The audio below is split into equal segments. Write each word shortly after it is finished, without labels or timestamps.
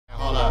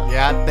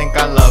Yeah, I think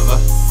I love her.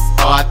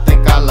 Oh, I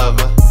think I love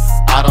her.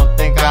 I don't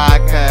think I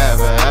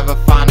could ever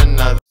find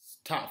another.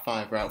 Top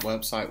 5 rap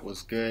website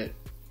was good.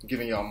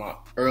 Giving y'all my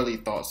early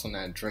thoughts on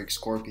that Drake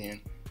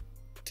Scorpion.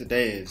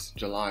 Today is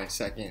July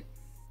 2nd,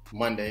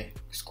 Monday.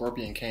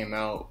 Scorpion came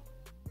out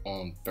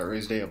on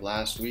Thursday of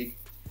last week.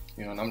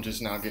 And I'm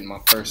just now getting my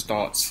first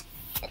thoughts,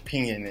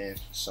 opinion in.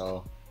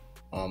 So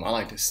I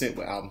like to sit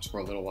with albums for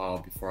a little while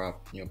before I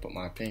put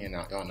my opinion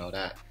out. Y'all know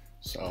that.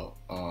 So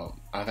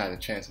I've had a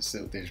chance to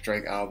sit with this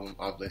Drake album.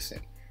 I've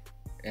listened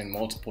in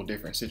multiple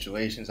different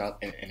situations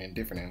and in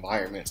different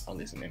environments. I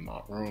listen in my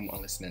room, I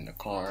listen in the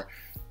car,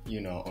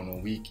 on a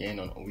weekend,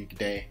 on a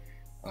weekday.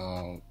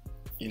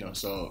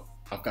 So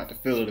I've got to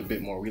feel it a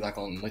bit more. We like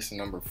on listen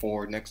number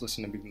 4. Next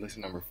listen to be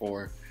listen number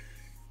 4.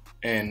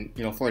 And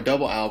for a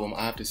double album,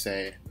 I have to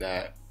say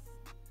that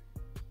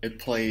it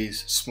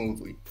plays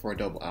smoothly for a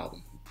double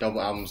album.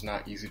 Double album's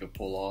not easy to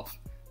pull off.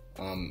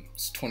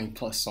 It's 20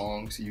 plus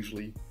songs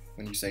usually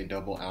when you say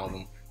double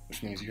album,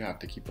 which means you have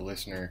to keep a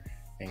listener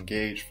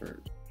engaged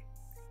for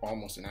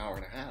almost an hour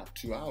and a half,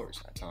 2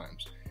 hours at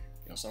times.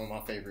 Some of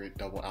my favorite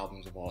double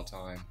albums of all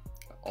time: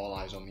 All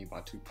Eyes on Me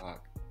by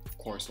Tupac, of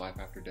course Life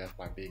After Death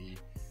by Biggie.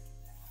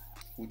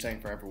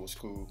 Wu-Tang Forever was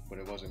cool, but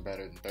it wasn't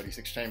better than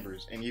 36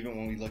 Chambers. And even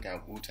when we look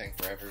at Wu-Tang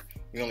Forever,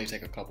 we only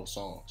take a couple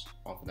songs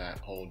off of that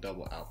whole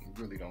double album.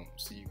 You really don't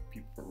see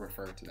people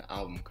refer to the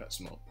album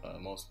cuts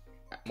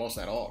most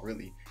at all,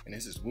 really. And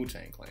this is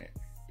Wu-Tang Clan.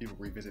 People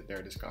revisit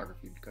their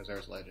discography because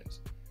there's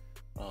legends.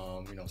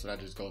 So that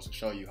just goes to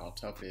show you how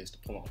tough it is to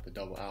pull off the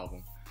double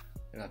album.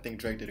 And I think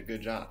Drake did a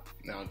good job.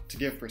 Now, to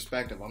give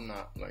perspective, I'm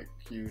not like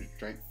a huge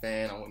Drake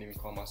fan. I wouldn't even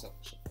call myself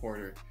a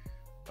supporter.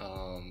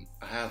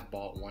 I have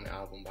bought one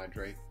album by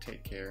Drake,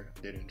 Take Care.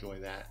 I did enjoy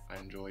that. I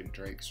enjoyed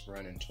Drake's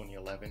run in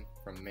 2011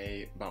 from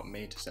about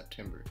May to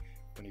September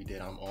when he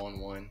did I'm On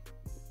One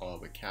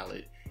with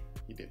Khaled.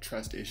 He did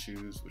Trust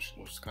Issues, which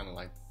was kind of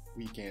like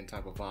weekend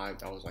type of vibe.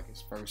 That was like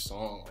his first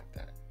song like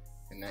that.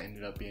 And that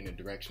ended up being the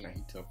direction that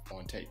he took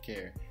on Take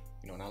Care.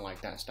 And I like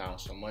that style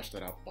so much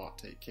that I bought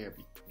Take Care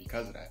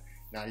because of that.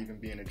 Not even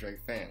being a Drake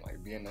fan,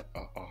 like being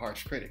a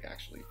harsh critic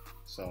actually.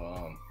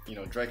 So,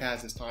 Drake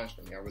has his times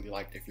for me. I really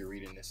like If You're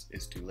Reading This,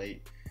 It's Too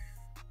Late.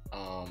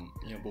 But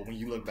when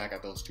you look back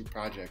at those two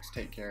projects,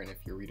 Take Care and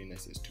If You're Reading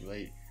This, It's Too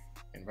Late,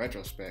 in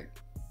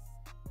retrospect,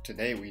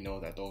 today we know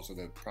that those are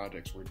the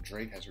projects where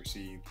Drake has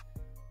received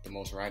the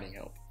most writing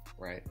help,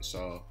 right?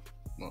 So,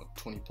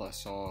 20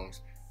 plus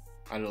songs.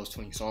 Out of those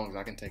 20 songs,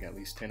 I can take at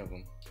least 10 of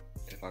them.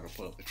 If I could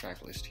pull up the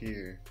track list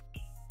here.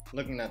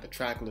 Looking at the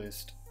track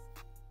list,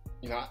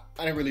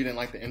 I really didn't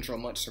like the intro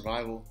much.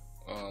 Survival.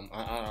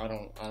 I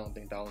don't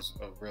think that was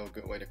a real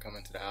good way to come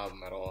into the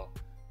album at all.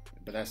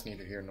 But that's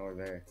neither here nor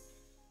there.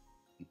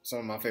 Some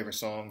of my favorite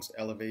songs: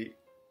 Elevate,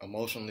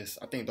 Emotionless.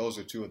 I think those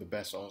are two of the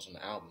best songs on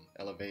the album.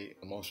 Elevate,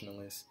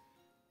 Emotionless.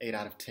 8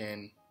 out of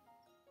 10.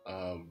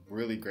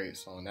 Really great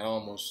song.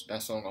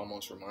 That song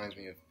almost reminds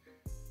me of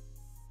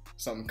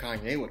something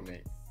Kanye would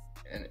make,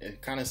 and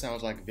it kind of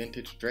sounds like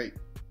vintage Drake.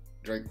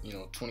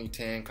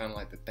 2010, kind of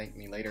like the Thank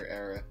Me Later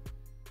era.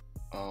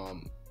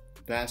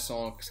 That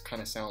song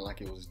kind of sounded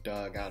like it was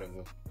dug out of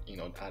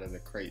the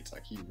crates.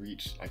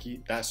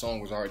 That song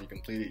was already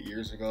completed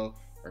years ago,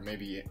 or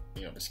maybe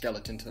the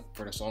skeleton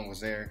for the song was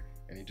there,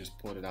 and he just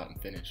pulled it out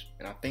and finished.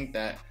 And I think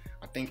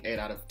 8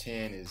 out of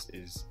 10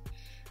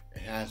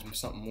 it has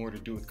something more to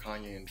do with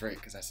Kanye and Drake,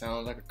 because that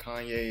sounds like a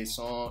Kanye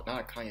song, not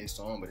a Kanye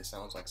song, but it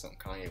sounds like something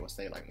Kanye would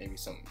say, like maybe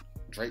something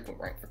Drake would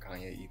write for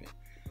Kanye even,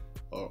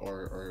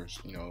 or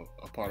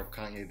a part of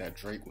Kanye that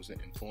Drake was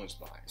influenced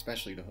by,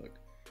 especially the hook.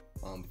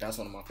 But that's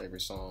one of my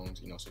favorite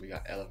songs. So we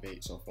got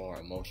Elevate so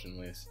far,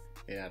 Emotionless,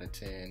 8 out of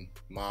 10.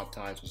 Mob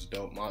Ties was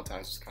dope. Mob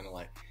Ties was kind of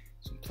like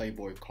some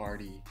Playboy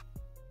Cardi.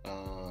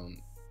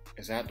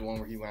 Is that the one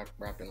where he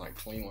rapping like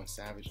 21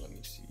 Savage? Let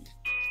me see.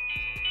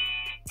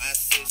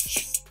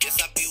 Yes,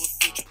 I be with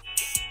Future.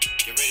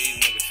 Get ready,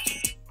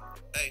 niggas.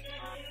 Hey,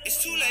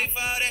 it's too late for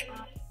that.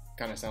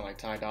 Kind of sound like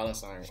Ty Dolla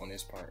 $ign on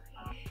this part.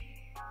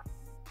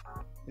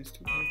 It's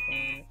too late for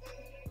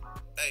that.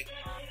 Hey,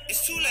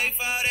 it's too late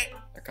for that.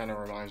 That kind of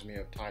reminds me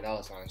of Ty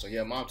Dolla $ign. So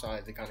yeah, Mob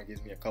Ties, it kind of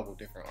gives me a couple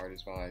different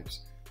artist vibes,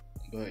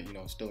 but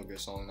still a good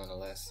song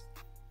nonetheless.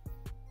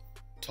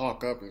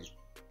 Talk Up is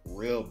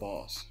real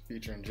boss,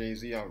 featuring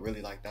Jay-Z. I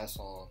really like that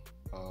song.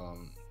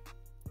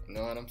 You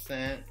know what I'm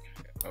saying?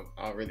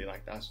 I really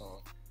like that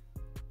song.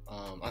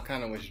 I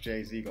kind of wish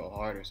Jay-Z go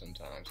harder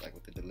sometimes, like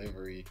with the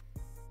delivery,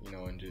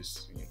 and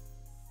just,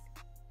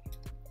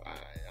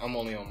 I'm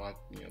only on my,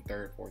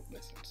 third, fourth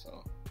listen,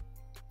 so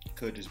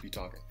could just be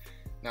talking.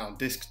 Now,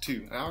 disc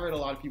 2. And I heard a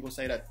lot of people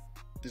say that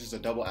this is a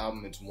double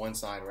album. It's one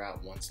side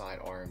rap, one side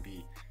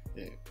R&B.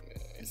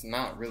 It's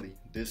not really.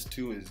 Disc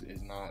 2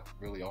 is not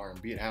really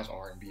R&B. It has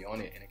R&B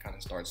on it, and it kind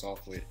of starts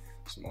off with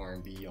some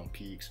R&B on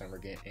Peak, Summer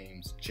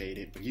Games,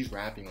 Jaded, but he's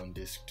rapping on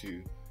disc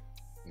 2.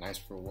 Nice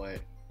for What,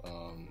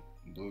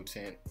 Blue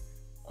Tint.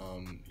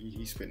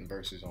 He's spitting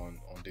verses on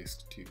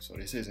disc 2. So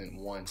this isn't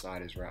one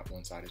side is rap,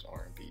 one side is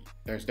R&B.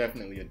 There's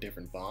definitely a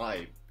different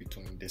vibe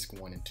between disc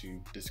 1 and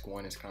 2. Disc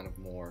 1 is kind of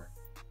more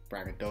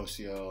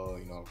braggadocio,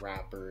 you know,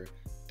 rapper.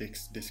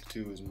 Disc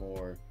 2 is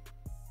more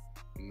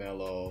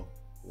mellow,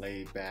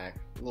 laid back,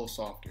 a little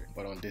softer.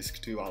 But on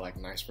disc 2, I like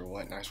Nice for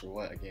What. Nice for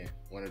What, again,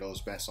 one of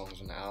those best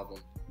songs on the album.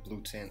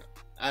 Blue Tint,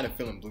 I had a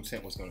feeling Blue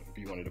Tint was going to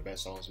be one of the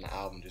best songs on the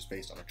album just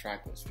based on the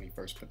track list when he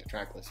first put the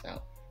track list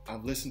out.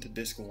 I've listened to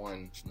disc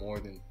 1 more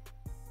than,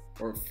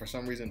 or for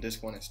some reason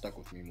disc 1 has stuck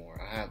with me more.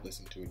 I have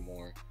listened to it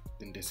more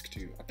than disc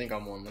 2. I think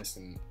I'm on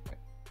listen like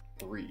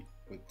 3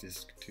 with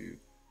disc 2.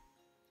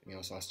 You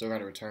know, so I still got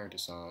to return to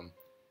some.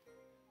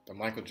 The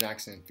Michael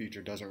Jackson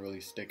feature doesn't really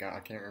stick out. I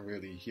can't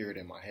really hear it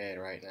in my head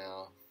right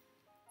now.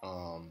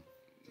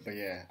 But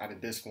yeah, out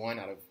of disc 1,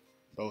 out of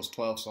those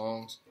 12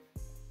 songs,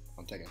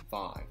 I'm taking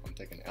 5. I'm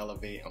taking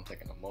Elevate, I'm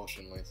taking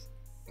Emotionless,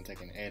 I'm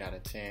taking 8 out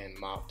of 10,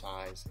 Mob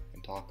Ties,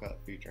 and Talk Up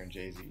featuring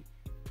Jay-Z.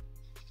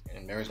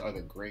 And there's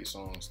other great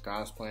songs.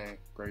 God's Plan,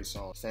 great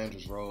song.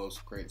 Sandra's Rose,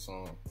 great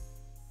song.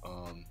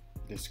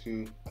 Disc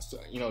 2,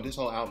 you know, this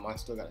whole album, I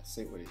still gotta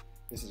sit with it.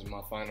 This is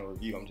my final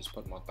review. I'm just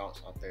putting my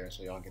thoughts out there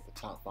so y'all get the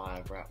top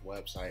 5 rap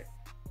website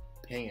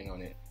opinion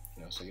on it,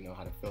 you know, so you know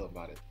how to feel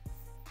about it.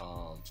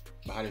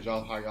 But how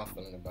y'all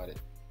feeling about it?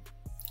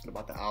 What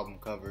about the album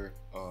cover?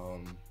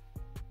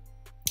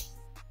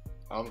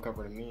 Album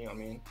cover to me, I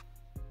mean,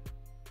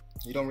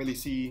 you don't really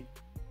see.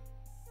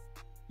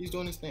 He's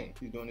doing his thing.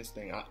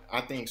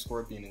 I think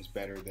Scorpion is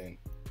better than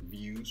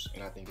Views,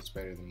 and I think it's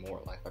better than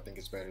More Life. I think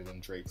it's better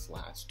than Drake's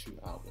last 2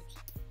 albums.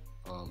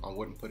 I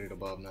wouldn't put it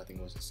above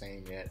Nothing Was the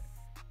Same yet.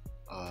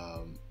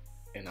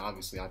 And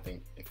obviously, I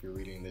think if you're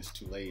reading this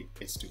too late,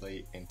 it's too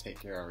late, and Take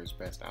Care are his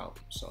best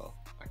album. So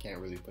I can't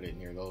really put it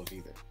near those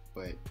either.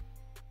 But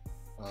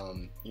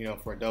you know,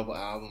 for a double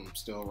album, I'm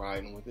still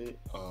riding with it.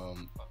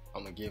 I'm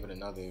gonna give it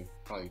another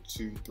probably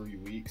 2-3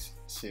 weeks.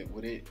 Sit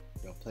with it.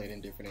 You know, play it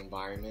in different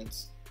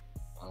environments.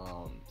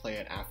 Play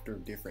it after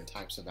different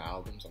types of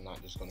albums. I'm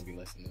not just gonna be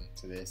listening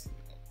to this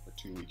for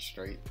 2 weeks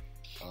straight.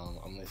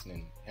 I'm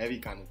listening heavy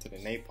kind of to the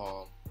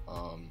Napalm.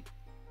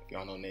 If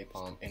y'all know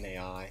Napalm,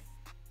 N-A-I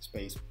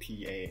space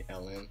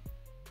P-A-L-M.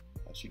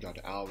 She dropped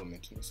an album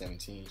in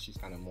 2017. She's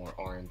kind of more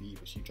R&B,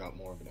 but she dropped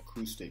more of an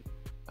acoustic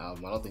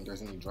album. I don't think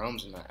there's any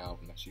drums in that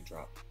album that she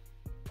dropped.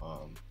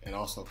 And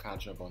also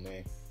Katja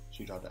Bonet,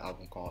 she dropped an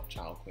album called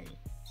Child Queen.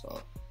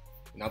 So,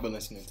 and I've been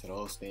listening to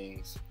those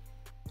things.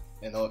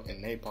 And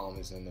Napalm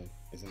is in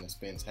the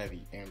spins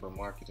heavy. Amber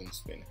Mark is in the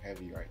spin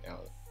heavy right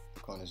now.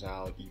 The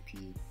Conazal EP,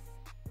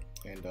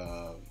 and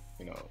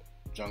you know,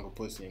 Jungle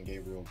Pussy and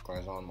Gabriel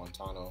Garzon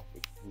Montano,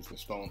 who's with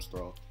Stone's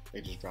Throw,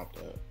 they just dropped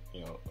a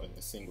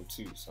single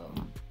too. So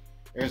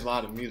there's a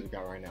lot of music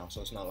out right now.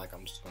 So it's not like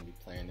I'm just gonna be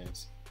playing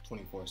this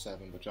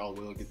 24/7. But y'all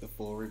will get the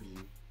full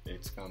review.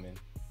 It's coming.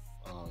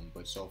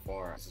 But so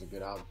far, this is a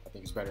good album. I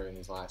think it's better than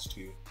his last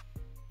 2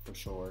 for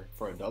sure.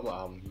 For a double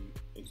album,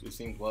 it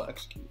seems well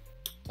executed.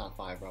 Top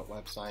 5 Rap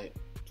website,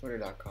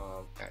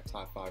 twitter.com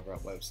 @top5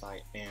 Rap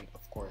website, and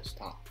of course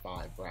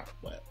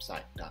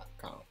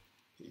top5rapwebsite.com.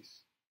 Peace.